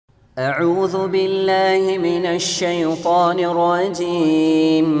أعوذ بالله من الشيطان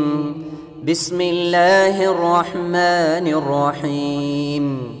الرجيم بسم الله الرحمن الرحيم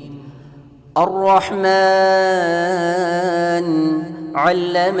الرحمن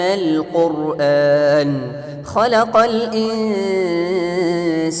علم القرآن خلق الإنسان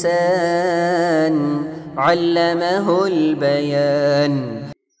علمه البيان.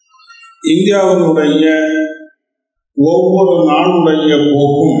 இந்தியாவினுடைய ஒவ்வொரு நாளுடைய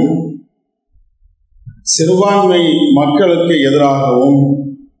போக்கும் சிறுபான்மை மக்களுக்கு எதிராகவும்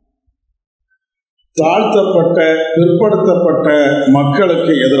தாழ்த்தப்பட்ட பிற்படுத்தப்பட்ட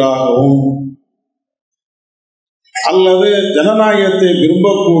மக்களுக்கு எதிராகவும் அல்லது ஜனநாயகத்தை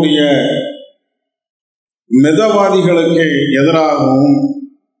விரும்பக்கூடிய மிதவாதிகளுக்கு எதிராகவும்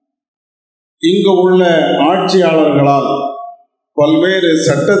இங்கு உள்ள ஆட்சியாளர்களால் பல்வேறு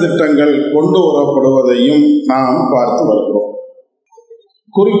சட்டதிட்டங்கள் கொண்டு வரப்படுவதையும் நாம் பார்த்து வருகிறோம்.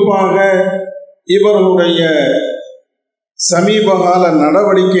 குறிப்பாக இவர்களுடைய சமீபகால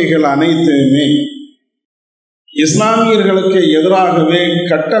நடவடிக்கைகள் அனைத்துமே இஸ்லாமியர்களுக்கு எதிராகவே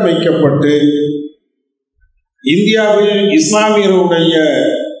கட்டமைக்கப்பட்டு இந்தியாவில் இஸ்லாமியருடைய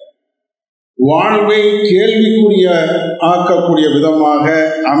வாழ்வை கேள்விக்குரிய ஆக்கக்கூடிய விதமாக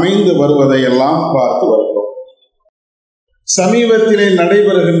அமைந்து வருவதையெல்லாம் பார்த்து வருகிறோம். சமீபத்திலே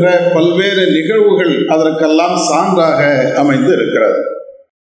நடைபெறுகின்ற பல்வேறு நிகழ்வுகள் அதற்கெல்லாம் சான்றாக அமைந்து இருக்கிறது.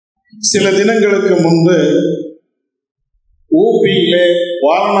 சில தினங்களுக்கு முன்பு ஊபியிலே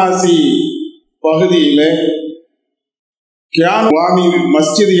வாரணாசி பகுதியிலே கியான்வாமி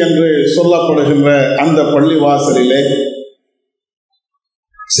மஸ்ஜித் என்று சொல்லப்படுகின்ற அந்த பள்ளிவாசலிலே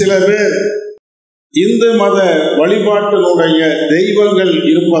சில பேர் இந்து மத வழிபாட்டினுடைய தெய்வங்கள்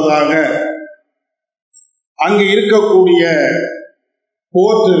இருப்பதாக அங்கு இருக்கக்கூடிய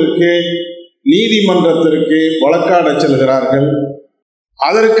கோர்ட்டிற்கு நீதிமன்றத்திற்கு வழக்காட செல்கிறார்கள்.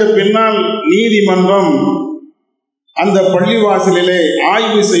 அதற்கு பின்னால் நீதிமன்றம் அந்த பள்ளிவாசலிலே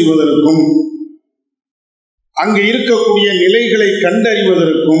ஆய்வு செய்வதற்கும் அங்கு இருக்கக்கூடிய நிலைகளை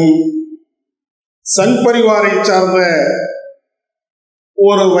கண்டறிவதற்கும் சங் பரிவாரை சார்ந்த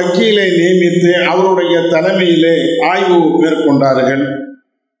ஒரு வக்கீலை நியமித்து அவருடைய தலைமையிலே ஆய்வு மேற்கொண்டார்கள்.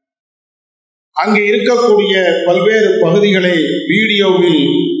 அங்கு இருக்கக்கூடிய பல்வேறு பகுதிகளை வீடியோவில்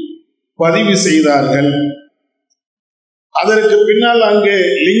பதிவு செய்தார்கள். அதற்கு பின்னால் அங்கு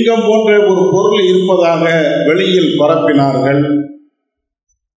லிங்கம் போன்ற ஒரு பொருள் இருப்பதாக வெளியில் பரப்பினார்கள்.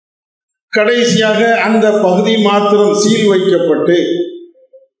 கடைசியாக அந்த பகுதி மாத்திரம் சீல் வைக்கப்பட்டு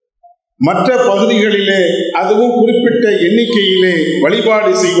மற்ற பகுதிகளிலே அதுவும் குறிப்பிட்ட எண்ணிக்கையிலே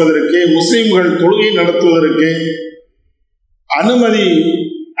வழிபாடு செய்வதற்கு முஸ்லிம்கள் தொழுகை நடத்துவதற்கு அனுமதி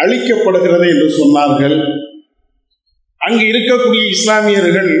அளிக்கப்படுகிறது என்று சொன்னார்கள். அங்கு இருக்கக்கூடிய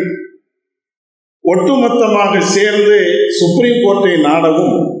இஸ்லாமியர்கள் ஒட்டுமொத்தமாக சேர்ந்து சுப்ரீம் கோர்ட்டை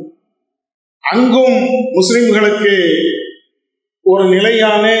நாடவும் அங்கும் முஸ்லிம்களுக்கு ஒரு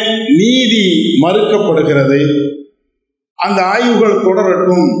நிலையான நீதி மறுக்கப்படுகிறது. அந்த ஆய்வுகள்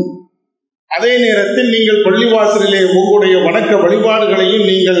தொடரட்டும், அதே நேரத்தில் நீங்கள் பள்ளிவாசலிலே உங்களுடைய வணக்க வழிபாடுகளையும்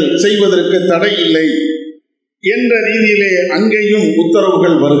நீங்கள் செய்வதற்கு தடை இல்லை என்ற ரீதியிலே அங்கேயும்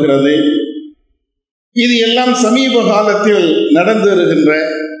உத்தரவுகள் வருகிறது. இது எல்லாம் சமீப காலத்தில் நடந்திருக்கின்ற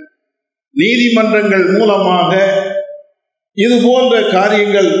நீதிமன்றங்கள் மூலமாக இது போன்ற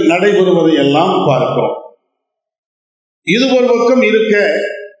காரியங்கள் நடைபெறுவதை எல்லாம் பார்க்கிறோம். இது ஒரு பக்கம் இருக்க,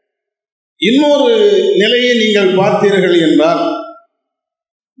 இன்னொரு நிலையை நீங்கள் பார்த்தீர்கள் என்றால்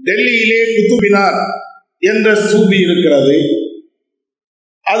டெல்லியிலே குத்துப் மினார் என்ற ஸ்தூபி இருக்கிறது.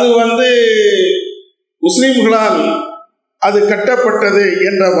 அது முஸ்லிம்களால் அது கட்டப்பட்டது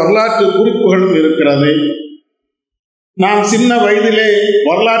என்ற வரலாற்று குறிப்புகளும் இருக்கிறது. நாம் சின்ன வயதிலே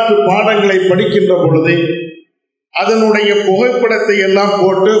வரலாற்று பாடங்களை படிக்கின்ற பொழுது அதனுடைய புகைப்படத்தை எல்லாம்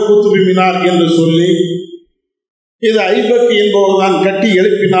போட்டு குத்துப் மினார் என்று சொல்லி இது ஐபக் என்பவர்தான் கட்டி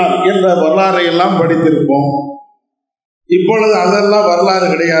எழுப்பினார் என்ற வரலாறை எல்லாம் படித்திருப்போம். இப்பொழுது அதெல்லாம் வரலாறு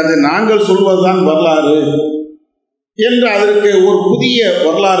கிடையாது, நாங்கள் சொல்வதுதான் வரலாறு என்று அதற்கு ஒரு புதிய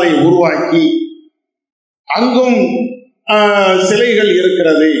வரலாறை உருவாக்கி அங்கும் சிலைகள்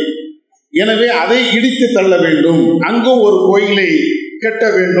இருக்கிறது, எனவே அதை இடித்து தள்ள வேண்டும், அங்கும் ஒரு கோயிலை கட்ட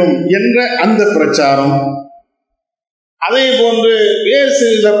வேண்டும் என்ற அந்த பிரச்சாரம். அதே போன்று வேறு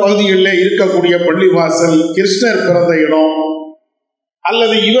சில பகுதிகளில் இருக்கக்கூடிய பள்ளிவாசல் கிருஷ்ணர் பிறந்த இடம்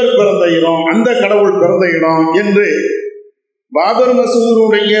அல்லது இவர் பிறந்த இடம், அந்த கடவுள் பிறந்த இடம் என்று பாபர்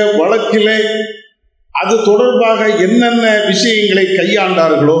மசூதினுடைய வழக்கிலே அது தொடர்பாக என்னென்ன விஷயங்களை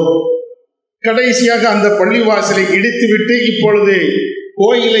கையாண்டார்களோ கடைசியாக அந்த பள்ளிவாசலை இடித்துவிட்டு இப்பொழுது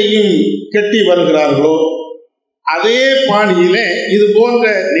கோயிலையும் கட்டி வருகிறார்களோ அதே பாணியிலே இது போன்ற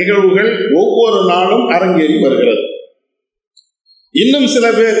நிகழ்வுகள் ஒவ்வொரு நாளும் அரங்கேறி வருகிறது. இன்னும் சில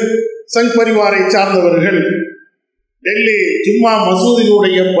பேர் சங் பரிவாரை சார்ந்தவர்கள் டெல்லி ஜும்மா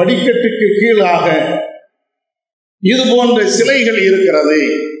மசூதியினுடைய படிக்கட்டுக்கு கீழாக இது போன்ற சிலைகள் இருக்கிறது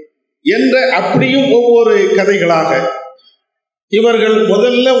என்ற அப்படியும் ஒவ்வொரு கதைகளாக இவர்கள்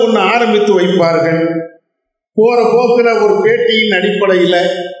முதல்ல ஒன்று ஆரம்பித்து வைப்பார்கள். போற போக்கில் ஒரு பேட்டியின் அடிப்படையில்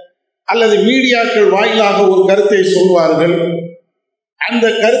அல்லது மீடியாக்கள் வாயிலாக ஒரு கருத்தை சொல்வார்கள். அந்த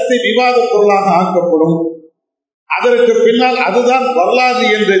கருத்தை விவாத பொருளாக ஆக்கப்படும். அதற்கு பின்னால் அதுதான் வரலாறு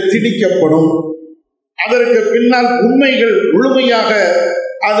என்று திணிக்கப்படும். அதற்கு பின்னால் உண்மைகள் முழுமையாக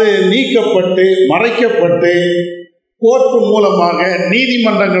அது நீக்கப்பட்டு மறைக்கப்பட்டு கோர்ட்டு மூலமாக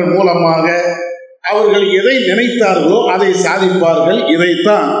நீதிமன்றங்கள் மூலமாக அவர்கள் எதை நினைத்தார்களோ அதை சாதிப்பார்கள்.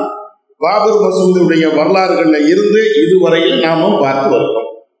 இதைத்தான் பாபர் மசூதியுடைய வரலாறுகளில் இருந்து இதுவரையில் நாமும் பார்த்து வருகிறோம்.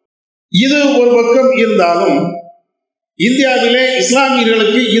 இது ஒரு பக்கம் இருந்தாலும் இந்தியாவிலே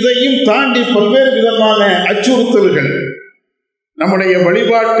இஸ்லாமியர்களுக்கு இதையும் தாண்டி பல்வேறு விதமான அச்சுறுத்தல்கள் நம்முடைய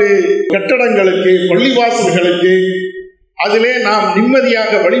வழிபாட்டு கட்டடங்களுக்கு பள்ளிவாசல்களுக்கு அதிலே நாம்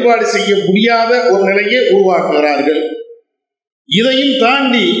நிம்மதியாக வழிபாடு செய்ய முடியாத ஒரு நிலையை உருவாக்குகிறார்கள். இதையும்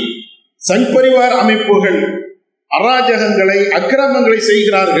தாண்டி சங் பரிவார் அமைப்புகள் அராஜகங்களை அக்கிரமங்களை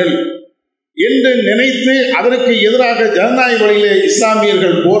செய்கிறார்கள் என்று நினைத்து அதற்கு எதிராக ஜனநாயக வழியிலே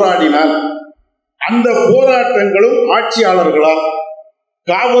இஸ்லாமியர்கள் போராடினால் அந்த போராட்டங்களும் ஆட்சியாளர்களால்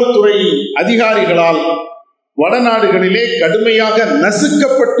காவல்துறை அதிகாரிகளால் வடநாடுகளிலே கடுமையாக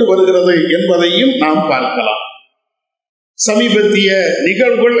நசுக்கப்பட்டு வருகிறது என்பதையும் நாம் பார்க்கலாம். சமீபத்திய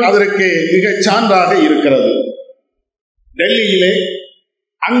நிகழ்வுகள் அதற்கு மிக சான்றாக இருக்கிறது. டெல்லியிலே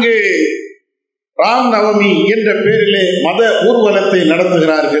அங்கு ராம் நவமி என்ற பெயரிலே மத ஊர்வலத்தை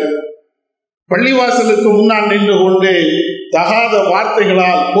நடத்துகிறார்கள். பள்ளிவாசலுக்கு முன்னால் நின்று கொண்டு தகாத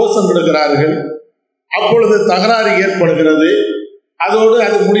வார்த்தைகளால் கோஷமிடுகிறார்கள். அப்பொழுது தகராறு ஏற்படுகிறது. அதோடு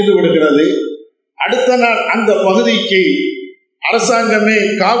அது முடிந்து விடுகிறது. அடுத்த நாள் அந்த பகுதிக்கு அரசாங்கமே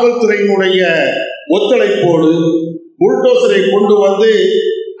காவல்துறையினுடைய ஒத்துழைப்போடு புல்டோசரை கொண்டு வந்து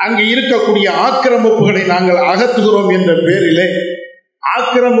அங்கு இருக்கக்கூடிய ஆக்கிரமிப்புகளை நாங்கள் அகற்றுகிறோம் என்ற பெயரிலே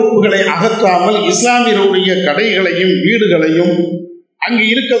ஆக்கிரமிப்புகளை அகற்றாமல் இஸ்லாமியருடைய கடைகளையும் வீடுகளையும் அங்கு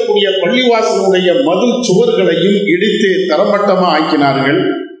இருக்கக்கூடிய பள்ளிவாசலுடைய மதில் சுவர்களையும் இடித்து தரமட்டமாக ஆக்கினார்கள்.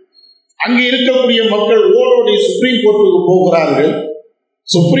 அங்கு இருக்கக்கூடிய மக்கள் ஓடோடி சுப்ரீம் கோர்ட்டுக்கு போகிறார்கள்.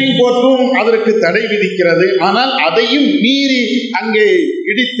 சுப்ரீம் கோர்ட்டும் அதற்கு தடை விதிக்கிறது. ஆனால் அதையும் மீறி அங்கே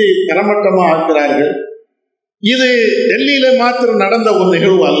இடித்து தரமட்டமாக ஆக்கிறார்கள். இது டெல்லியில மாத்திரம் நடந்த ஒரு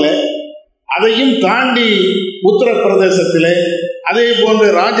நிகழ்வு அல்ல. அதையும் தாண்டி உத்தரப்பிரதேசத்திலே, அதே போன்று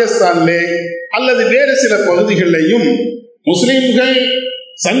ராஜஸ்தானிலே அல்லது வேறு சில பகுதிகளிலேயும் முஸ்லிம்கள்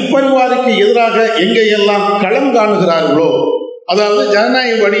சங் பரிவாருக்கு எதிராக எங்கெல்லாம் களம் காணுகிறார்களோ, அதாவது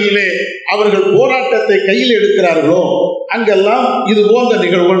ஜனநாயக வழியிலே அவர்கள் போராட்டத்தை கையில் எடுக்கிறார்களோ அங்கெல்லாம் இது போன்ற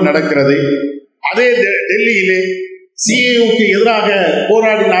நிகழ்வுகள் நடக்கிறது. அதே டெல்லியிலே சிஏயுக்கு எதிராக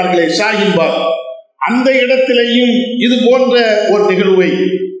போராடினார்களே ஷாஹின்பாக், அந்த இடத்திலேயும் இது போன்ற ஒரு நிகழ்வை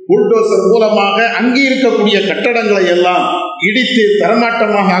புல்டோசர் மூலமாக அங்கே இருக்கக்கூடிய கட்டடங்களை எல்லாம் இடித்து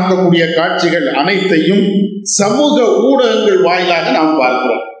தரமாட்டமாக ஆக்கக்கூடிய காட்சிகள் அனைத்தையும் சமூக ஊடகங்கள் வாயிலாக நாம்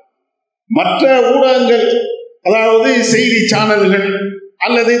பார்க்கிறோம். மற்ற ஊடகங்கள், அதாவது செய்தி சேனல்கள்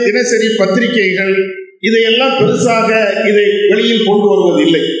அல்லது தினசரி பத்திரிகைகள், இதையெல்லாம் பெருசாக இதை வெளியில் கொண்டு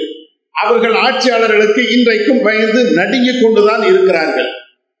வருவதில்லை. அவர்கள் ஆட்சியாளர்களுக்கு இன்றைக்கும் பயந்து நடுங்கிக் கொண்டுதான் இருக்கிறார்கள்.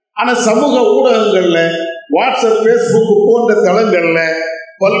 ஆனால் சமூக ஊடகங்கள்ல, வாட்ஸ்அப், பேஸ்புக் போன்ற தளங்கள்ல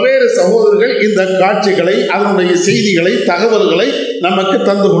பல்வேறு சகோதரர்கள் இந்த காட்சிகளை, அதனுடைய செய்திகளை, தகவல்களை நமக்கு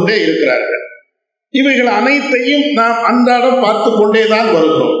தந்து கொண்டே இருக்கிறார்கள். இவைகள் அனைத்தையும் நாம் அன்றாடம் பார்த்து கொண்டேதான்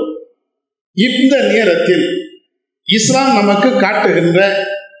வருகிறோம். இந்த நேரத்தில் இஸ்லாம் நமக்கு காட்டுகின்ற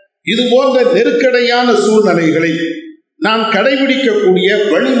இது போன்ற நெருக்கடியான சூழ்நிலைகளை நாம் கடைபிடிக்கக்கூடிய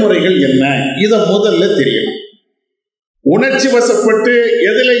வழிமுறைகள் என்ன, இதை முதல்ல தெரியணும். உணர்ச்சி வசப்பட்டு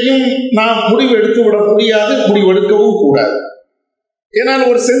எதிலையும் நாம் முடிவு எடுத்து விட முடியாது, முடிவெடுக்கவும் கூடாது. ஏனால்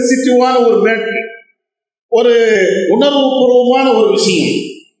ஒரு சென்சிட்டிவான ஒரு மேட்டர், ஒரு உணர்வு பூர்வமான ஒரு விஷயம்.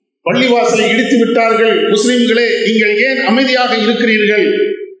 பள்ளிவாசலை இடித்து விட்டார்கள், முஸ்லிம்களே நீங்கள் ஏன் அமைதியாக இருக்கிறீர்கள்,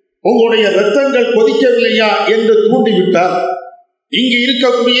 உங்களுடைய இரத்தங்கள் கொதிக்கவில்லையா என்று தூண்டிவிட்டால் இங்கு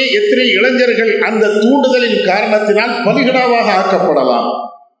இருக்கக்கூடிய எத்தனை இளைஞர்கள் அந்த தூண்டுதலின் காரணத்தினால் பலிகடாவாக ஆக்கப்படலாம்.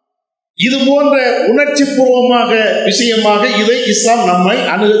 இது போன்ற உணர்ச்சி பூர்வமாக விஷயமாக இதை இஸ்லாம் நம்மை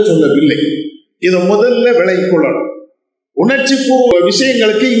அணுக சொல்லவில்லை. இதை முதல்ல விளங்கிக்கொள்ளணும். உணர்ச்சி பூர்வ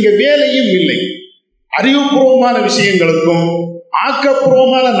விஷயங்களுக்கு இங்க வேலையும் இல்லை. அறிவுபூர்வமான விஷயங்களுக்கும்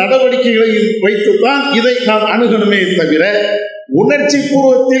ஆக்கப்பூர்வமான நடவடிக்கைகளை வைத்துத்தான் இதை நாம் அணுகணுமே தவிர, உணர்ச்சி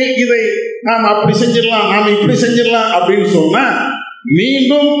பூர்வத்தில் இதை நாம் அப்படி செஞ்சிடலாம், நாம் இப்படி செஞ்சிடலாம் அப்படின்னு சொன்னா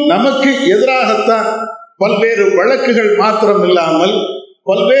மீண்டும் நமக்கு எதிராகத்தான் பல்வேறு வழக்குகள் மாத்திரம் இல்லாமல்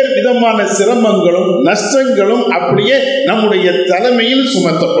பல்வேறு விதமான சிரமங்களும் நஷ்டங்களும் அப்படியே நம்முடைய தலைமையில்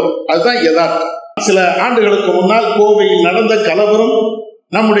சுமத்தப்படும். அதுதான் யதார்த்தம். சில ஆண்டுகளுக்கு முன்னால் கோவையில் நடந்த கலவரம்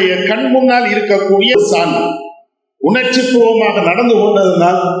நம்முடைய கண் முன்னால் இருக்கக்கூடிய சான்று. உணர்ச்சி பூர்வமாக நடந்து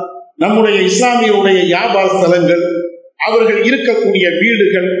கொண்டதனால் நம்முடைய இஸ்லாமியருடைய வியாபார ஸ்தலங்கள், அவர்கள் இருக்கக்கூடிய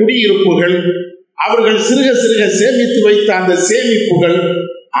வீடுகள், குடியிருப்புகள், அவர்கள் சிறுக சிறுக சேமித்து வைத்த அந்த சேமிப்புகள்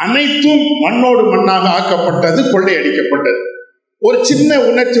அனைத்தும் மண்ணோடு மண்ணாக ஆக்கப்பட்டது, கொள்ளையடிக்கப்பட்டது. ஒரு சின்ன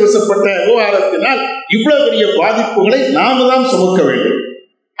உணர்ச்சி வசப்பட்ட விவகாரத்தினால் இவ்வளவு பெரிய பாதிப்புகளை நாம தான் சுமக்க வேண்டும்.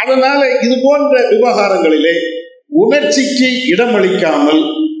 அதனால இது போன்ற விவகாரங்களிலே உணர்ச்சிக்கு இடமளிக்காமல்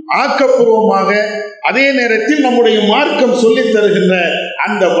ஆக்கப்பூர்வமாக, அதே நேரத்தில் நம்முடைய மார்க்கம் சொல்லித் தருகின்ற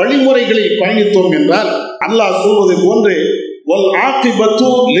அந்த வழிமுறைகளில் பயணித்தோம் என்றால் அல்லாஹ் சொல்வதை போன்று வல் ஆகிபத்து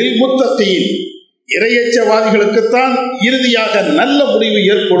லில் முத்தகீன், இறையச்சவாதிகளுக்குத்தான் இறுதியாக நல்ல முடிவு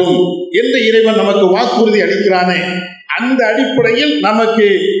ஏற்படும் என்று இறைவன் நமக்கு வாக்குறுதி அளிக்கிறானே, அந்த அடிப்படையில் நமக்கு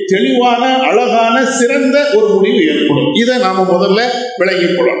தெளிவான, அழகான, சிறந்த ஒரு முடிவு ஏற்படும். இதை நாம முதல்ல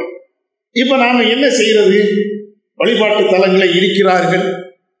விளங்கிக் கொள்ளணும். இப்ப நாம என்ன செய்யறது? வழிபாட்டு தலங்களை இருக்கிறார்கள்,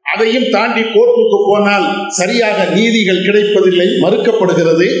 அதையும் தாண்டி கோர்ட்டுக்கு போனால் சரியாக நீதிகள் கிடைப்பதில்லை,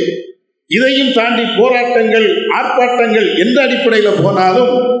 மறுக்கப்படுகிறது. இதையும் தாண்டி போராட்டங்கள், ஆர்ப்பாட்டங்கள் எந்த அடிப்படையில்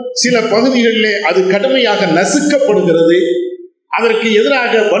போனாலும் சில பகுதிகளிலே அது கடுமையாக நசுக்கப்படுகிறது, அதற்கு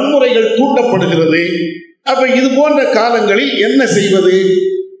எதிராக வன்முறைகள் தூண்டப்படுகிறது. அப்ப இது போன்ற காலங்களில் என்ன செய்வது?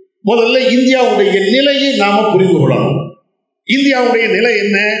 முதல்ல இந்தியாவுடைய நிலையை நாம புரிந்து கொள்ளணும். இந்தியாவுடைய நிலை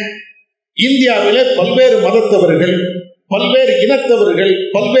என்ன? இந்தியாவிலே பல்வேறு மதத்தவர்கள், பல்வேறு இனத்தவர்கள்,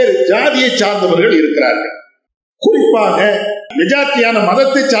 பல்வேறு ஜாதியை சார்ந்தவர்கள் இருக்கிறார்கள். குறிப்பாக மெஜாரிட்டியான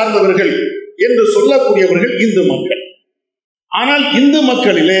மதத்தை சார்ந்தவர்கள் என்று சொல்லக்கூடியவர்கள் இந்து மக்கள். ஆனால் இந்து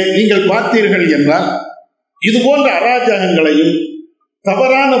மக்களிலே நீங்கள் பார்த்தீர்கள் என்றால் இது போன்ற அராஜகங்களையும்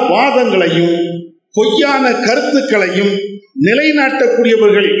தவறான வாதங்களையும் பொய்யான கருத்துக்களையும்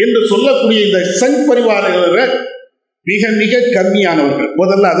நிலைநாட்டக்கூடியவர்கள் என்று சொல்லக்கூடிய இந்த சங் பரிவாரர்கள் மிக மிக கம்மியானவர்கள்.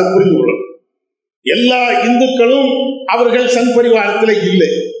 முதல்ல அதை புரிந்து கொள்ளணும். எல்லா இந்துக்களும் அவர்கள் சங் பரிவாரத்தில் இல்லை,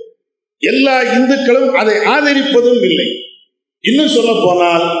 எல்லா இந்துக்களும் அதை ஆதரிப்பதும் இல்லை. இன்னும் சொல்ல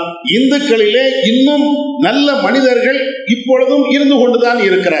போனால் இந்துக்களிலே இன்னும் நல்ல மனிதர்கள் இப்பொழுதும் இருந்து கொண்டுதான்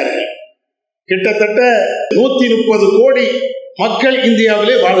இருக்கிறார்கள். கிட்டத்தட்ட 130 கோடி மக்கள்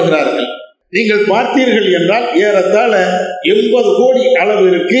இந்தியாவிலே வாழ்கிறார்கள். நீங்கள் பார்த்தீர்கள் என்றால் ஏறத்தாழ 80 கோடி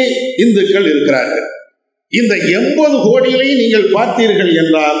அளவிற்கு இந்துக்கள் இருக்கிறார்கள். இந்த 80 கோடிகளையும் நீங்கள் பார்த்தீர்கள்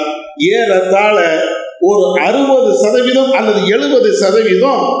என்றால் ஏறத்தாழ ஒரு 60% அல்லது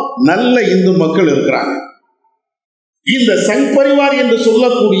 70% நல்ல இந்து மக்கள் இருக்கிறாங்க. இந்த சங் பரிவார் என்று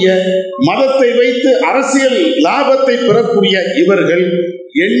சொல்லக்கூடிய மதத்தை வைத்து அரசியல் லாபத்தை பெறக்கூடிய இவர்கள்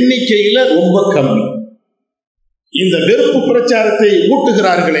எண்ணிக்கையில ரொம்ப கம்மி. இந்த வெறுப்பு பிரச்சாரத்தை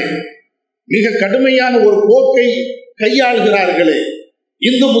ஊட்டுகிறார்களே, மிக கடுமையான ஒரு போக்கை கையாளுகிறார்களே,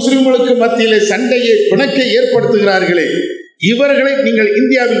 இந்து முஸ்லிம்களுக்கு மத்தியிலே சண்டையை, பிணக்கை ஏற்படுத்துகிறார்களே, இவர்களை நீங்கள்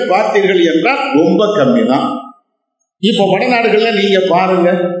இந்தியாவில் பார்த்தீர்கள் என்றால் ரொம்ப கம்மி தான். இப்ப வடநாடுகள்ல நீங்க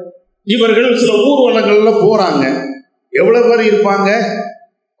பாருங்க, இவர்கள் சில ஊர்வலங்கள்ல போறாங்க. எவ்வளவு பேர் இருப்பாங்க?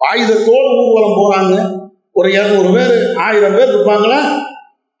 ஆயுதத்தோடு ஊர்வலம் போறாங்க. ஒரு 200 பேர், 1000 பேர் இருப்பாங்களா?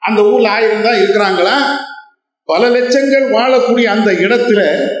 அந்த ஊர்ல 1000 தான் இருக்கிறாங்களா? பல லட்சங்கள் வாழக்கூடிய அந்த இடத்துல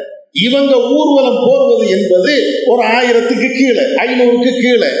இவங்க ஊர்வலம் போடுவது என்பது ஒரு 1000க்கு கீழே, 500க்கு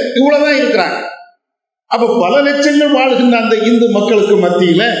கீழே, இவ்வளவுதான் இருக்கிறாங்க. அப்ப பல லட்சங்கள் வாழ்கின்ற அந்த இந்து மக்களுக்கு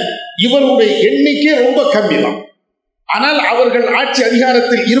மத்தியில இவருடைய எண்ணிக்கை ரொம்ப கம்மி தான். ஆனால் அவர்கள் ஆட்சி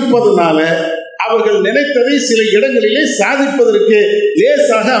அதிகாரத்தில் இருப்பதனால அவர்கள் நினைத்ததை சில இடங்களிலே சாதிப்பதற்கு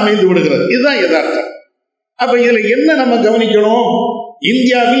லேசாக அமைந்து விடுகிறது. இதுதான் யதார்த்தம். அப்ப இதுல என்ன நம்ம கவனிக்கணும்?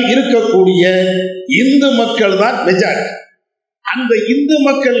 இந்தியாவில் இருக்கக்கூடிய இந்து மக்கள் தான் மெஜாரிட்டி. அந்த இந்து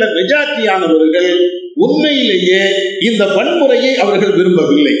மக்கள்ல மெஜாரிட்டியானவர்கள் உண்மையிலேயே இந்த வன்முறையை அவர்கள்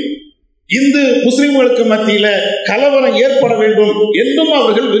விரும்பவில்லை. இந்து முஸ்லிம்களுக்கு மத்தியில கலவரம் ஏற்பட வேண்டும் என்றும்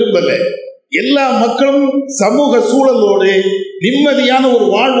அவர்கள் விரும்பல. எல்லா மக்களும் சமூக சூழலோடு நிம்மதியான ஒரு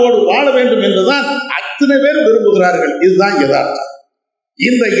வாழ்வோடு வாழ வேண்டும் என்றுதான் அத்தனை பேர் விரும்புகிறார்கள். இதுதான் யதார்த்தம்.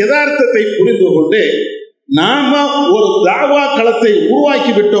 இந்த யதார்த்தத்தை புரிந்து கொண்டு நாம ஒரு தாவா களத்தை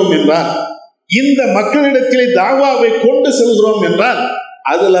உருவாக்கி விட்டோம் என்றால், இந்த மக்களிடத்திலே தாவாவை கொண்டு செல்கிறோம் என்றால்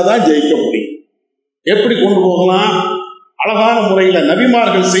அதுலதான் ஜெயிக்க முடியும். எப்படி கொண்டு போகலாம்? அழகான முறையில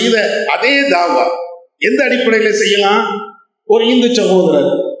நபிமார்கள் செய்த அதே தாவா. எந்த அடிப்படையில செய்யலாம்? ஒரு இந்து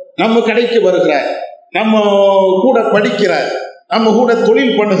சகோதரர் நம்ம கடைக்கு வருகிறார், நம்ம கூட படிக்கிறார், நம்ம கூட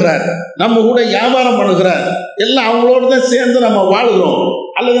தொழில் பண்ணுகிறார், நம்ம கூட வியாபாரம் பண்ணுகிறார், எல்லாம் அவங்களோட தான் சேர்ந்து நம்ம வாழுகிறோம்.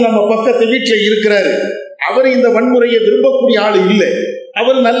 அல்லது நம்ம பக்கத்து வீட்டில் இருக்கிறாரு, அவர் இந்த வன்முறையை விரும்பக்கூடிய ஆள் இல்லை,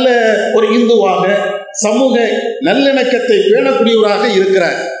 அவர் நல்ல ஒரு இந்துவாக சமூக நல்லிணக்கத்தை பேணக்கூடியவராக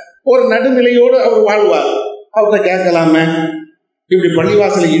இருக்கிறார், ஒரு நடுநிலையோடு அவர் வாழ்வார். அவர்கிட்ட கேட்கலாமே, இப்படி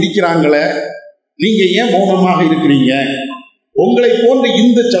பள்ளிவாசலை இடிக்கிறாங்களே, நீங்க ஏன் மௌனமாக இருக்கிறீங்க? உங்களை போன்ற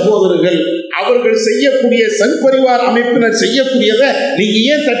இந்து சகோதரர்கள் அவர்கள் செய்யக்கூடிய சங் பரிவார் அமைப்பினர் செய்யக்கூடியதை நீங்க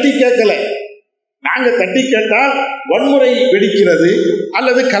ஏன் தட்டி கேட்கல? நாங்க தட்டி கேட்டால் வன்முறை வெடிக்கிறது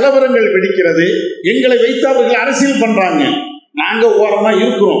அல்லது கலவரங்கள் வெடிக்கிறது, எங்களை வைத்து அவர்கள் அரசியல் பண்றாங்க. நாங்க ஓரமா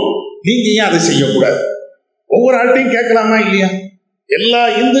இருக்கிறோம், நீங்க ஏன் அதை செய்யக்கூடாது? ஒவ்வொரு ஆள்கிட்டையும் கேட்கலாமா இல்லையா? எல்லா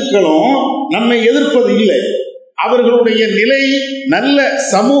இந்துக்களும் நம்மை எதிர்ப்பது இல்லை. அவர்களுடைய நிலை நல்ல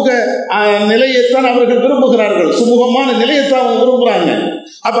சமூக நிலையைத்தான் அவர்கள் விரும்புகிறார்கள், சுமூகமான நிலையத்தான் அவங்க விரும்புகிறாங்க.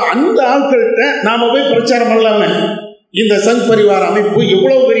 அப்ப அந்த ஆட்கள்கிட்ட நாம போய் பிரச்சாரம் பண்ணலாம? இந்த சங் பரிவார் அமைப்பு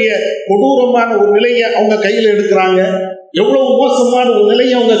எவ்வளவு பெரிய கொடூரமான ஒரு நிலையை அவங்க கையில் எடுக்கிறாங்க, எவ்வளவு மோசமான ஒரு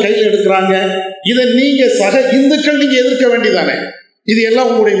நிலையை அவங்க கையில் எடுக்கிறாங்க. இதை நீங்க சக இந்துக்கள் நீங்க எதிர்க்க வேண்டியதானே? இது எல்லாம்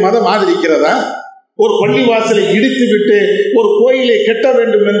உங்களுடைய மதம் ஆதரிக்கிறதா? ஒரு பள்ளிவாசலை இடித்து விட்டு ஒரு கோயிலை கட்ட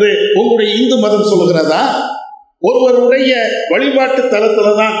வேண்டும் என்று உங்களுடைய இந்து மதம் சொல்லுகிறதா? ஒருவருடைய வழிபாட்டு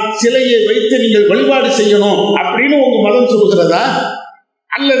தலத்துல தான் சிலையை வைத்து நீங்கள் வழிபாடு செய்யணும் அப்படின்னு உங்க மதம் சொல்லுகிறதா?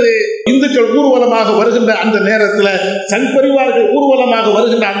 அல்லது இந்துக்கள் ஊர்வலமாக வருகின்ற அந்த நேரத்துல, சங் பரிவார்கள் ஊர்வலமாக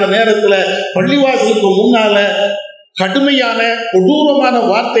வருகின்ற அந்த நேரத்துல பள்ளிவாசலுக்கு முன்னால கடுமையான கொடூரமான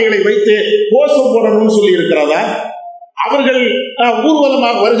வார்த்தைகளை வைத்து கோஷம் போடணும்னு சொல்லி இருக்கிறதா? அவர்கள்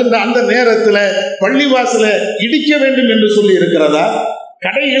ஊர்வலமாக வருகின்ற அந்த நேரத்துல பள்ளிவாசலை இடிக்க வேண்டும் என்று சொல்லி இருக்கிறதா?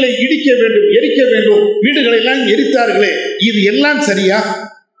 கடைகளை இடிக்க வேண்டும், எரிக்க வேண்டும், வீடுகளை எல்லாம் எரித்தார்களே, இது எல்லாம் சரியா?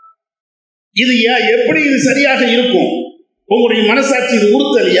 இது எப்படி இது சரியாக இருக்கும்? உங்களுடைய மனசாட்சி இது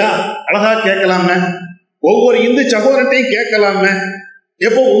உறுத்தலையா? அழகா கேட்கலாமே, ஒவ்வொரு இந்து சகோதரத்தையும் கேட்கலாமே.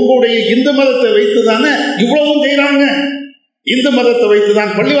 எப்போ உங்களுடைய இந்து மதத்தை வைத்து தானே இவ்வளவும் செய்யறாங்க. இந்து மதத்தை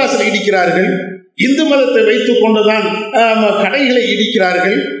வைத்துதான் பள்ளிவாசலை இடிக்கிறார்கள், இந்து மதத்தை வைத்துக் கொண்டுதான் கடைகளை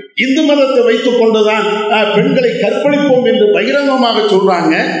இடிக்கிறார்கள், இந்து மதத்தை வைத்துக் கொண்டுதான் பெண்களை கற்பழிப்போம் என்று பகிரங்கமாக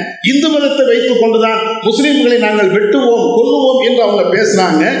சொல்றாங்க, இந்து மதத்தை வைத்துக் கொண்டுதான் முஸ்லிம்களை நாங்கள் வெட்டுவோம் கொல்லுவோம் என்று அவங்க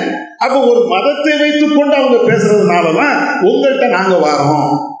பேசுறாங்க. அப்ப ஒரு மதத்தை வைத்துக் கொண்டு அவங்க பேசுறதுனாலதான் உங்கள்கிட்ட நாங்க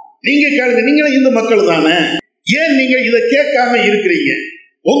வரோம். நீங்க கேளுங்க, நீங்களும் இந்து மக்கள் தானே, ஏன் நீங்க இதை கேட்காம இருக்கிறீங்க?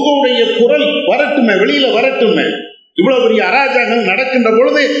 உங்களுடைய குரல் வரட்டுமே, வெளியில வரட்டுமே. இவ்வளவு பெரிய அராஜகங்கள் நடக்கின்ற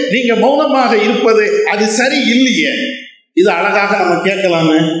பொழுது நீங்க மௌனமாக இருப்பது அது சரி இல்லையே. இது அழகாக நம்ம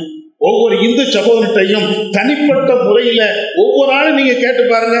கேட்கலாமே. ஒவ்வொரு இந்து சகோதரத்தையும் தனிப்பட்ட முறையில ஒவ்வொரு ஆளும் நீங்க கேட்டு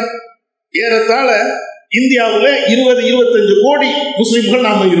பாருங்க. ஏறத்தாழ இந்தியாவில் 20-25 கோடி முஸ்லிம்கள்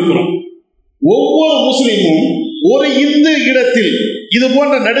நாம இருக்கிறோம். ஒவ்வொரு முஸ்லிமும் ஒரு இந்து இடத்தில், இது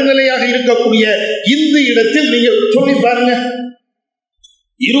போன்ற நடுநிலையாக இருக்கக்கூடிய இந்து இடத்தில் நீங்க சொல்லி பாருங்க.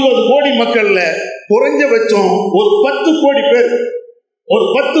 20 கோடி மக்கள்ல குறைஞ்சபட்சம் ஒரு 10 கோடி பேர், ஒரு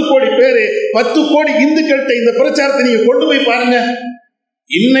 10 கோடி பேரு 10 கோடி இந்துக்கள்கிட்ட இந்த பிரச்சாரத்தை நீங்க கொண்டு போய் பாருங்க.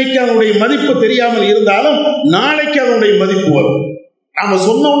 இன்னைக்கு அதனுடைய மதிப்பு தெரியாமல் இருந்தாலும் நாளைக்கு அதனுடைய மதிப்பு வரும். நாம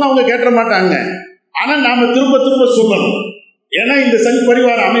சொன்னோம்னா அவங்க கேட்ட மாட்டாங்க, ஆனா நாம திரும்ப திரும்ப சொல்லணும். ஏன்னா இந்த சங்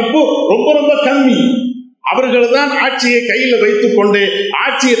பரிவார அமைப்பு ரொம்ப ரொம்ப கம்மி. அவர்கள் தான் ஆட்சியை கையில் வைத்துக் கொண்டு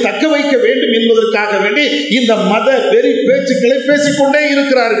ஆட்சியை தக்க வைக்க வேண்டும் என்பதற்காக வேண்டி இந்த மத வெறி பேச்சுக்களை பேசிக்கொண்டே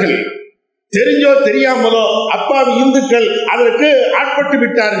இருக்கிறார்கள். தெரிஞ்சோ தெரியாமலோ அப்பாவி இந்துக்கள் அதற்கு ஆட்பட்டு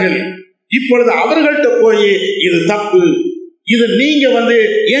விட்டார்கள். இப்பொழுது அவர்கள்ட்ட போய் இது தப்பு, இது நீங்க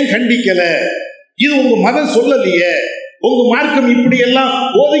ஏன் கண்டிக்கல, இது உங்க மதம் சொல்லலையே, உங்க மார்க்கம் இப்படி எல்லாம்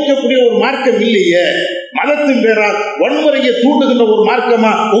போதிக்கக்கூடிய ஒரு மார்க்கம் இல்லையே, மதத்தின் பேரால் வன்முறையை தூண்டுகின்ற ஒரு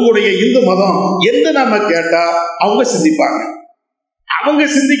மார்க்கமா உங்களுடைய இந்து மதம் என்று நாம கேட்டா அவங்க சிந்திப்பாங்க. அவங்க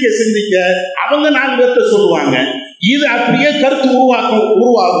சிந்திக்க சிந்திக்க அவங்க 4 பேர்த்த சொல்லுவாங்க. இது அப்படியே கருத்து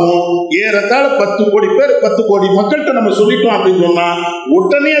உருவாகும். ஏறத்தாழ 10 கோடி பேர் 10 கோடி மக்கள்கிட்ட நம்ம சொல்லிட்டோம் அப்படின்னு சொன்னா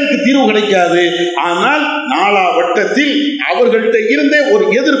உடனே அதுக்கு தீர்வு கிடைக்காது. ஆனால் நாலா வட்டத்தில் அவர்கள்ட்ட இருந்தே ஒரு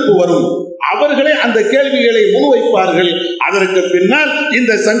எதிர்ப்பு வரும். அவர்களே அந்த கேள்விகளை முன்வைப்பார்கள். அதற்கு பின்னால்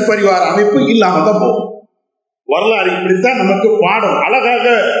இந்த சங் பரிவார அமைப்பு இல்லாம தான் போகும். வரலாறு இப்படித்தான் நமக்கு பாடம் அழகாக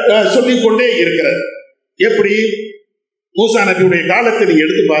சொல்லிக்கொண்டே இருக்கிறது. எப்படி மூசா நபியுடைய காலத்தை நீங்க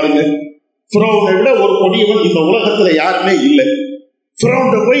எடுத்து பாருங்க. ஃபிரௌனை விட ஒரு கொடியவன் இந்த உலகத்துல யாருமே இல்லை.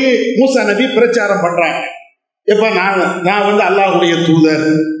 ஃபிரௌன்ட போய் மூசா நபி பிரச்சாரம் பண்றாங்க. எப்ப நான் அல்லாஹ்வுடைய தூதர்,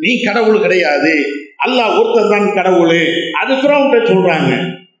 நீ கடவுள் கிடையாது, அல்லாஹ் ஒருத்தன் தான் கடவுள், அது ஃபிரௌன்ட சொல்றாங்க.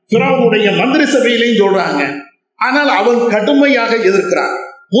 ஃபிரௌனுடைய மந்திரி சபையிலையும் சொல்றாங்க. ஆனால் அவன் கடுமையாக எதிர்க்கிறான்.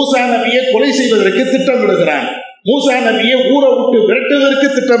 மூசா நபியை கொலை செய்வதற்கு திட்டமிடுகிறான். மூசா நபியை ஊரை விட்டு விரட்டுவதற்கு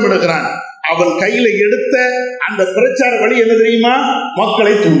திட்டமிடுகிறான். அவன் கையில எடுத்த அந்த பிரச்சார வழி என்ன தெரியுமா?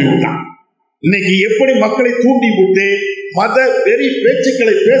 மக்களை தூண்டி விட்டான். இன்னைக்கு எப்படி மக்களை தூண்டி விட்டு மத வெறி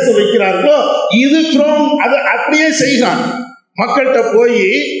பேச்சுக்களை பேச வைக்கிறார்களோ இது அது அப்படியே செய்கிறான். மக்கள்கிட்ட போய்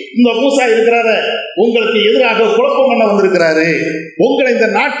இந்த மூசா இருக்கிறாரு, உங்களுக்கு எதிராக குழப்பம் பண்ண வந்திருக்கிறாரு, உங்களை இந்த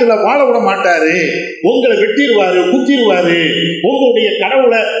நாட்டுல வாழ விட மாட்டாரு, உங்களை வெட்டிடுவாரு, குத்திடுவாரு, உங்களுடைய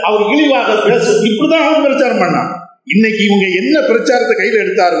கடவுளை அவர் இழிவாக பேசும், இப்படிதான் அவன் பிரச்சாரம் பண்ணான். இன்னைக்கு இவங்க என்ன பிரச்சாரத்தை கையில்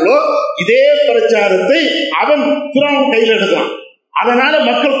எடுத்தார்களோ இதே பிரச்சாரத்தை அவன் ஃபிரௌன் கையில் எடுக்கிறான். அதனால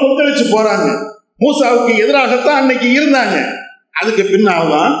மக்கள் கொந்தளிச்சு போறாங்க. மூசாவுக்கு எதிராகத்தான் அன்னைக்கு இருந்தாங்க. அதுக்கு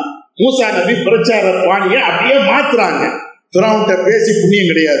பின்னால்தான் மூசா நபி பிரச்சார பாணியை அப்படியே மாத்துறாங்க. ஃபிரௌன்கிட்ட பேசி புண்ணியம்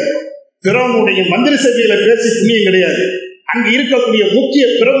கிடையாது, ஃபிரௌனுடைய மந்திரி சபையில பேசி புண்ணியம் கிடையாது, அங்க இருக்கக்கூடிய முக்கிய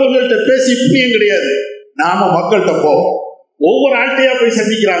பிரமுகர்கள்ட்ட பேசி புண்ணியம் கிடையாது. நாம மக்கள்கிட்ட போவோம். ஒவ்வொரு ஆட்டையா போய்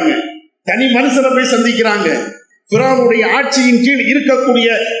சந்திக்கிறாங்க, தனி மனுஷனை போய் சந்திக்கிறாங்க, ஃபிரௌனுடைய ஆட்சியின் கீழ் இருக்கக்கூடிய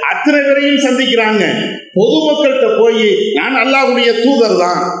அத்தனை பேரையும் சந்திக்கிறாங்க. பொதுமக்கள்கிட்ட போய் நான் அல்லாஹ்வுடைய தூதர்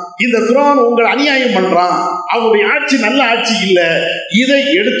தான், இந்த ஃபிரௌன் உங்களை அநியாயம் பண்றான், அவருடைய ஆட்சி நல்ல ஆட்சி இல்லை, இதை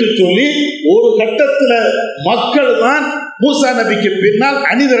எடுத்து சொல்லி ஒரு கட்டத்துல மக்கள் தான் மூசா நபிக்கு பின்னால்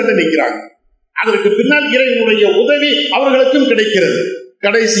அணிதிரண்டு நிற்கிறாங்க. அதற்கு பின்னால் இறைவனுடைய உதவி அவர்களுக்கும் கிடைக்கிறது.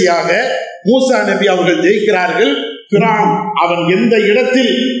 கடைசியாக மூசா நபி அவர்கள் ஜெயிக்கிறார்கள். ஃபிரௌன் அவன் எந்த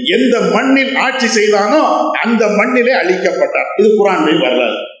இடத்தில் எந்த மண்ணில் ஆட்சி செய்தானோ அந்த மண்ணிலே அழிக்கப்பட்டார். இது குர்ஆனிலே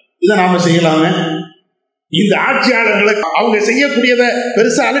வரலாறு. இதை நாம செய்யலாமே. இந்த ஆட்சியாளர்களுக்கு அவங்க செய்யக்கூடியதை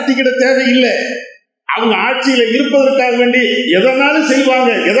பெருசா அலட்டிக்கிட தேவையில்லை. அவங்க ஆட்சியில இருப்பதற்காக வேண்டி எதனாலும் செய்வாங்க.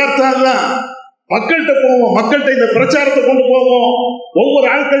 யதார்த்தம் தான். மக்கள்கிட்ட போவோம், மக்கள்கிட்ட இந்த பிரச்சாரத்தை கொண்டு போவோம், ஒவ்வொரு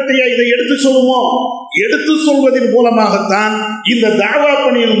ஆட்கள்கிட்ட இதை எடுத்து சொல்லுவோம். எடுத்து சொல்வதன் மூலமாகத்தான், இந்த தாவா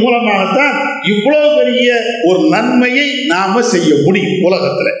பணியின் மூலமாகத்தான் இவ்வளவு பெரிய ஒரு நன்மையை நாம செய்ய முடியும்.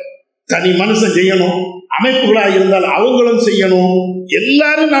 உலகத்துல தனி மனுஷன் செய்யணும், அமைப்புகளா இருந்தால் அவங்களும் செய்யணும்.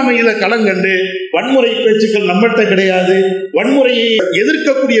 எல்லாரும் நாம இதை களங்கண்டு வன்முறை பேச்சுக்கள் நம்மள்கிட்ட கிடையாது, வன்முறையை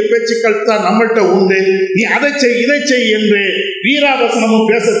எதிர்க்கக்கூடிய பேச்சுக்கள் தான் நம்மள்கிட்ட உண்டு. நீ அதை செய் இதை செய் என்று வீராவசனமும்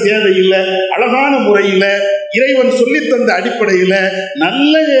பேச தேவையில்லை. அழகான முறையில இறைவன் சொல்லி தந்த அடிப்படையில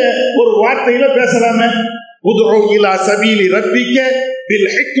நல்ல ஒரு வார்த்தையில பேசலாமே. உதுஉ இலா சபீலி ரப்பிக்க பில்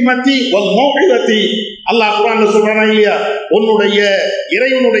ஹிக்மதி வல் மௌஇததி. அல்லாஹ் குர்ஆன்ல சொல்றானா இல்லையா? உன்னுடைய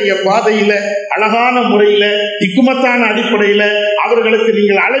இறைவனுடைய பாதையில அழகான முறையில ஹிக்மத்தான அடிப்படையில அவர்களுக்கு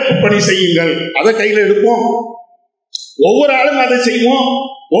நீங்கள் அழைப்பு பணி செய்யுங்கள். அதை கையில எடுப்போம். ஒவ்வொரு ஆளும் அதை செய்வோம்.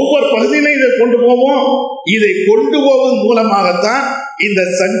 ஒவ்வொரு பகுதியிலும் இதை கொண்டு போவோம். இதை கொண்டு போவதன் மூலமாகத்தான் இந்த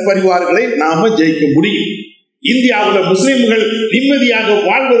சங் பரிவார்களை நாம ஜெயிக்க முடியும். இந்தியாவில் முஸ்லிம்கள் நிம்மதியாக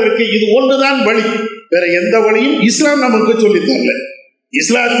வாழ்வதற்கு இது ஒன்றுதான் வழி. வேற எந்த வழியும் இஸ்லாம் நமக்கு சொல்லித் தரல.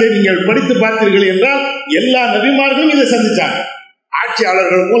 இஸ்லாத்தை நீங்கள் படித்து பார்த்தீர்கள் என்றால் எல்லா நபிமார்களும் இதை சந்திச்சாங்க.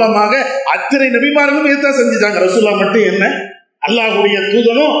 ஆட்சியாளர்கள் மூலமாக அத்தனை நபிமார்களும் இதைத்தான் சந்திச்சாங்க. ரசூலுல்லாஹ் மட்டும் என்ன, அல்லாஹ்வுடைய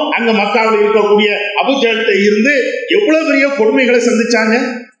தூதனும் அங்க மக்காவில் இருக்கக்கூடிய அபூஜஹல்கிட்ட இருந்து எவ்வளவு பெரிய கொடுமைகளை சந்திச்சாங்க.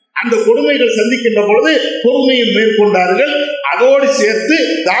 அந்த கொடுமைகள் சந்திக்கின்ற பொழுது பொறுமையை மேற்கொண்டார்கள். அதோடு சேர்த்து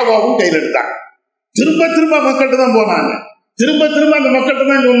தாவாவும் கையில் எடுத்தாங்க. திரும்ப திரும்ப மக்கள்கிட்ட தான் போனாங்க, திரும்ப திரும்ப அந்த மக்கள்கிட்ட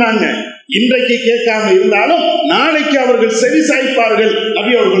தான் சொன்னாங்க. இன்றைக்கு கேட்காம இருந்தாலும் நாளைக்கு அவர்கள் செவி சாய்ப்பார்கள்.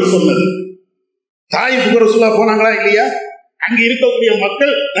 நபி அவர்கள் சொன்னது. தாயிஃபுக்கு ரசூலுல்லாஹ் போனாங்களா இல்லையா? அங்க இருக்கக்கூடிய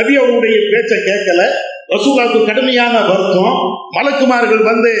மக்கள் நபி அவருடைய பேச்சை கேட்கல. ரசூலுல்லாஹ்வுக்கு கடுமையான வருத்தம். மலக்குமார்கள்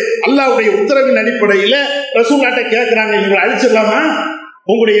வந்து அல்லாஹ்வுடைய உத்தரவின் அடிப்படையில ரசூலுல்லாஹ்ட்ட கேட்கிறாங்க, இவங்களை அழிச்சிடலாமா?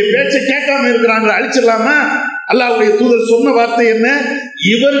 உங்களுடைய பேச்சை கேட்காம இருக்கிறாங்க, அழிச்சிடலாமா? அல்லாஹ்வுடைய தூதர் சொன்ன வார்த்தை என்ன?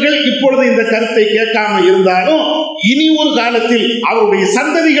 இவர்கள் இப்பொழுது இந்த கருத்தை கேட்காம இருந்தாலும் இனி ஒரு காலத்தில் அவருடைய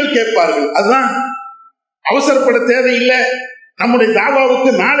சந்ததிகள் கேட்பார்கள். அதுதான், அவசரப்பட தேவையில்லை. நம்முடைய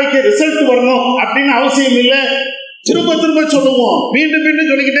தாவாவுக்கு நாளைக்கு ரிசல்ட் வரணும் அப்படின்னு அவசியம் இல்லை. திரும்ப திரும்ப சொல்லுவோம், மீண்டும்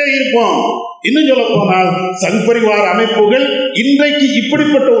மீண்டும் சொல்லிக்கிட்டே இருப்போம். இன்னும் சொல்ல போனால் சங் பரிவார அமைப்புகள் இன்றைக்கு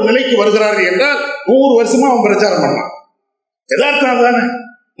இப்படிப்பட்ட ஒரு நிலைக்கு வருகிறார்கள் என்றால் 100 வருஷமா அவன் பிரச்சாரம் பண்ணலாம். யதார்த்தம் தானே.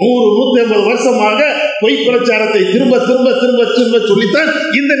 100-150 வருஷமாக பொய் பிரச்சாரத்தை திரும்ப திரும்ப திரும்ப திரும்ப சொல்லித்தான்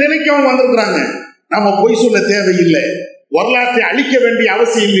இந்த நிலைக்கு அவன் வந்திருக்கிறாங்க. நம்ம பொய் சொல்ல தேவையில்லை, வரலாற்றை அழிக்க வேண்டிய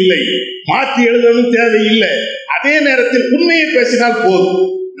அவசியம் இல்லை, மாற்றி எழுதணும் தேவையில்லை. அதே நேரத்தில் உண்மையை பேசினால் போதும்.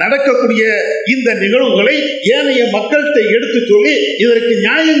 நடக்கக்கூடிய இந்த நிகழ்வுகளை ஏனைய மக்கள்கிட்ட எடுத்து சொல்லி இதற்கு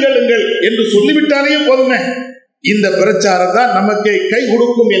நியாயங்களுங்கள் என்று சொல்லிவிட்டாலே போதுமே. இந்த பிரச்சாரம் தான் நமக்கு கை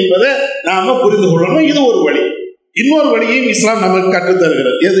கொடுக்கும் என்பதை நாம புரிந்து கொள்ளணும். இது ஒரு வழி. இன்னொரு வழியையும் இஸ்லாம் நமக்கு கற்றுத்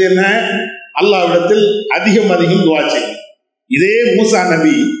தருகிறது. எது என்ன? அல்லாஹ்விடத்தில் அதிகம் அதிகம் துஆ செய்யும். இதே மூசா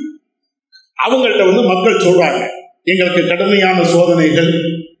நபி அவங்கள்ட்ட வந்து மக்கள் சொல்றாங்க, எங்களுக்கு கடுமையான சோதனைகள்,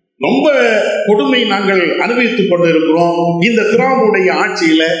 ரொம்ப கொடுமை நாங்கள் அனுபவித்துக் கொண்டு இருக்கிறோம். இந்த ஃபிரௌனுடைய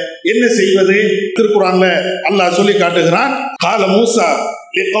ஆட்சியில என்ன செய்வது? திருக்குர்ஆன்ல அல்லாஹ் சொல்லி காட்டுகிறான். கால மூசா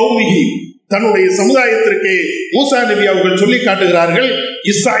லிகௌமிஹி, தன்னுடைய சமுதாயத்திற்கு மூசா நபி அவர்கள் சொல்லி காட்டுகிறார்கள்,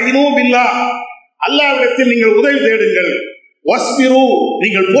 இஸ்தஈனு பில்லாஹ், அல்லாஹ்விடத்தில் நீங்கள் உதவி தேடுங்கள், வஸ்பிரு,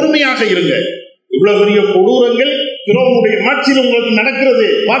 நீங்கள் பொறுமையாக இருங்க. இவ்வளவு பெரிய கொடூரங்கள் ஃபிரௌனுடைய ஆட்சியில் உங்களுக்கு நடக்கிறது,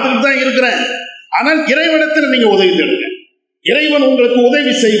 பார்த்துட்டு தான் இருக்கிறேன். ஆனால் இறைவனிடத்தில் நீங்க உதவி தேடுங்க, இறைவன் உங்களுக்கு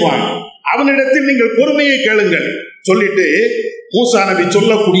உதவி செய்வான், அவனிடத்தில் நீங்கள் பொறுமையை கேளுங்கள் சொல்லிட்டு மூசா நபி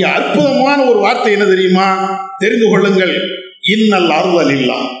சொல்லக்கூடிய அற்புதமான ஒரு வார்த்தை என்ன தெரியுமா? தெரிந்து கொள்ளுங்கள். இன்னல்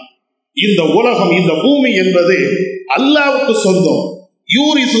அருளலில்லா, இந்த உலகம், இந்த பூமி என்பது அல்லாஹ்வுக்கு சொந்தம்.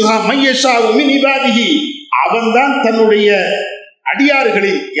 யூரிசுஹா மையஷாஉ மின் இபாதிஹி, அவன்தான் தன்னுடைய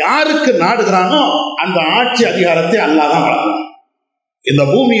அடியார்களில் யாருக்கு நாடுகிறானோ அந்த ஆட்சி அதிகாரத்தை அல்லாஹ் தான் வழங்குவான். இந்த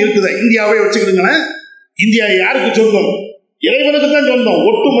பூமி இருக்குதா, இந்தியாவே வச்சுக்கிடுங்களேன். இந்தியா யாருக்கு சொந்தம்? இறைவனுக்கு தான் சொந்தம்.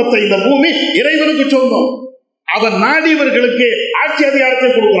 ஒட்டுமொத்த இந்த பூமி இறைவனுக்கு சொந்தம். அவன் நாடியவர்களுக்கு ஆட்சி அதிகாரத்தை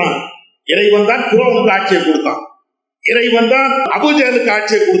கொடுக்கிறான். இறைவன் தான் ஃபிரௌனுக்கு ஆட்சியை கொடுத்தான். இறைவன் தான் அபூஜஹலுக்கு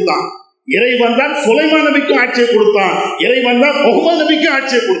ஆட்சியை கொடுத்தான். இறைவன் தான் சுலைமான் நபிக்கு ஆட்சியை கொடுத்தான். இறைவன் தான் முஹம்மது நபிக்கு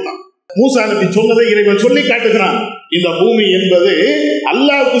ஆட்சியை கொடுத்தான். மூசா நபி சொன்னதை இறைவன் சொல்லி காட்டுகிறான். இந்த பூமி என்பது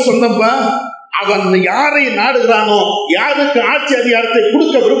அல்லாஹ்வுக்கு சொந்தம்பா. அவன் யாரை நாடுகிறானோ, யாருக்கு ஆட்சி அதிகாரத்தை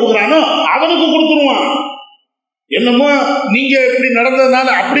கொடுக்க விரும்புகிறானோ அவனுக்கு கொடுத்துருவான். என்னமோ நீங்க இப்படி நடந்ததுனால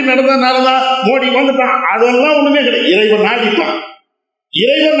அப்படி நடந்ததுனாலதான் மோடி வந்துட்டான், அதெல்லாம் ஒண்ணுமே கிடையாது. இறைவன் நாடிட்டான்,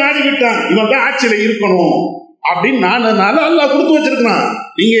 இறைவன் நாடிவிட்டான், இவன் தான் ஆட்சியில இருக்கணும் அப்படின்னு நாடுனால அல்லாஹ் கொடுத்து வச்சிருக்கான்.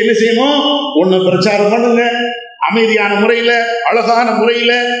 நீங்க என்ன செய்யணும்? ஒண்ணு பிரச்சாரம் பண்ணுங்க, அமைதியான முறையில, அழகான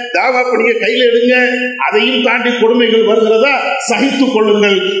முறையில தாவா பணியை கையில எடுங்க. அதையும் தாண்டி கொடுமைகள் வருகிறதா சகித்துக்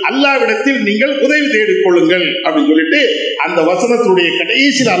கொள்ளுங்கள், அல்லாஹ்விடத்தில் நீங்கள் உதவி தேடிக் கொள்ளுங்கள் அப்படின்னு சொல்லிட்டு அந்த வசனத்துடைய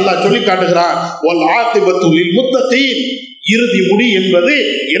கடைசியில் அல்லாஹ் சொல்லி காட்டுகிறான், வல் ஆகிபத்து லில் முத்தகீன், இறுதி முடி என்பது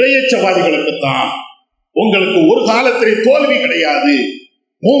இறையச்சவாதிகளுக்குத்தான். உங்களுக்கு ஒரு காலத்திலே தோல்வி கிடையாது.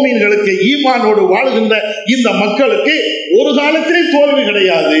 மூமின்களுக்கு, ஈமானோடு வாழுகின்ற இந்த மக்களுக்கு ஒரு காலத்திலே தோல்வி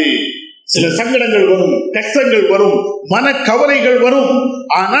கிடையாது. சில சங்கடங்கள் வரும், கஷ்டங்கள் வரும், மனக்கவலைகள் வரும்.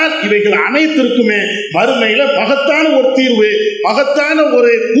 ஆனால் இவைகள் அனைத்திற்குமே மறுமையில மகத்தான ஒரு தீர்வு, மகத்தான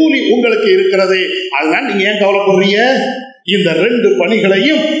ஒரு கூலி உங்களுக்கு இருக்கிறது. அதனால நீங்க ஏன் கவலைப்படுறீங்க? இந்த ரெண்டு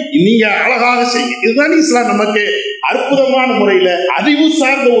பணிகளையும் நீங்க அழகாக செய்யுங்க. இதுதான் இஸ்லாம் நமக்கு அற்புதமான முறையில, அறிவு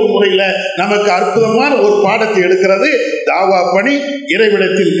சார்ந்த ஒரு முறையில நமக்கு அற்புதமான ஒரு பாடத்தை எடுக்கிறது. தாவா பணி,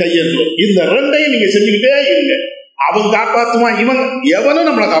 இறைவிடத்தில் கையேற்றும், இந்த ரெண்டையும் நீங்க செஞ்சுக்கிட்டே இருங்க. அவன் காப்பாற்றுவான், இவன் எவனும்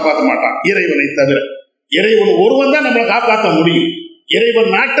நம்மளை காப்பாற்ற மாட்டான் இறைவனை தவிர. இறைவன் ஒருவன் தான் நம்மளை காப்பாற்ற முடியும். இறைவன்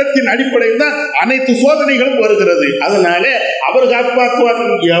நாட்டத்தின் அடிப்படையில் தான் அனைத்து சோதனைகளும் வருகிறது. அதனால அவர் காப்பாற்றுவார்,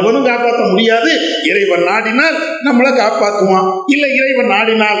 எவனும் காப்பாற்ற முடியாது. இறைவன் நாடினால் நம்மளை காப்பாற்றுவான். இல்லை, இறைவன்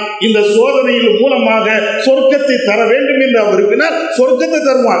நாடினால் இந்த சோதனையின் மூலமாக சொர்க்கத்தை தர வேண்டும் என்று அவர் விரும்பினால் சொர்க்கத்தை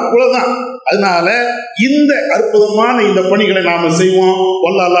தருவான். இவ்வளவுதான். அதனால இந்த அற்புதமான இந்த பணிகளை நாம செய்வோம்.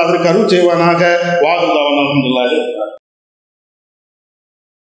 வல்ல அல்லாஹ் அதற்கு அருள் செய்வானாக. வாகுல்லாஹ்.